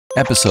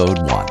Episode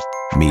 1.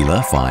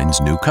 Mila finds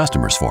new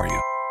customers for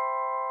you.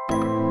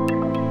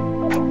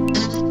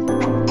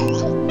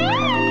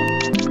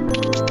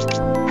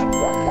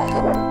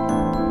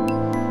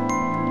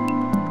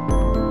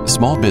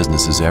 Small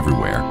businesses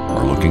everywhere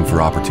are looking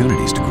for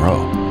opportunities to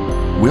grow.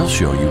 We'll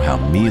show you how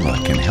Mila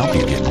can help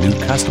you get new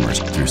customers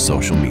through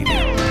social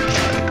media.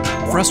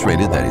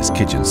 Frustrated that his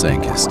kitchen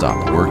sink has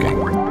stopped working,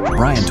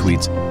 Brian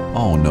tweets,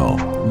 "Oh no,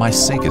 my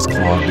sink is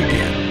clogged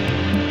again."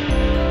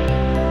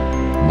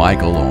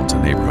 Michael owns a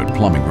neighborhood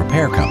plumbing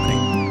repair company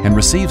and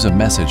receives a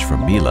message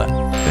from Mila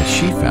that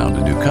she found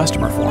a new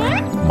customer for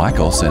him.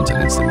 Michael sends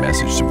an instant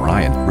message to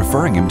Brian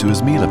referring him to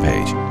his Mila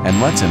page and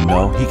lets him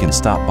know he can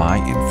stop by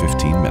in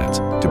 15 minutes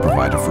to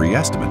provide a free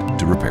estimate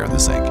to repair the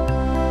sink.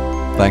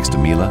 Thanks to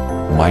Mila,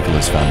 Michael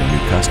has found a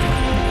new customer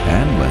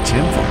and lets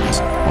him focus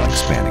on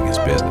expanding his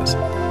business.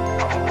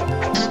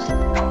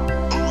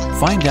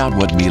 Find out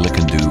what Mila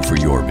can do for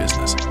your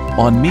business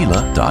on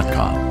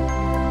Mila.com.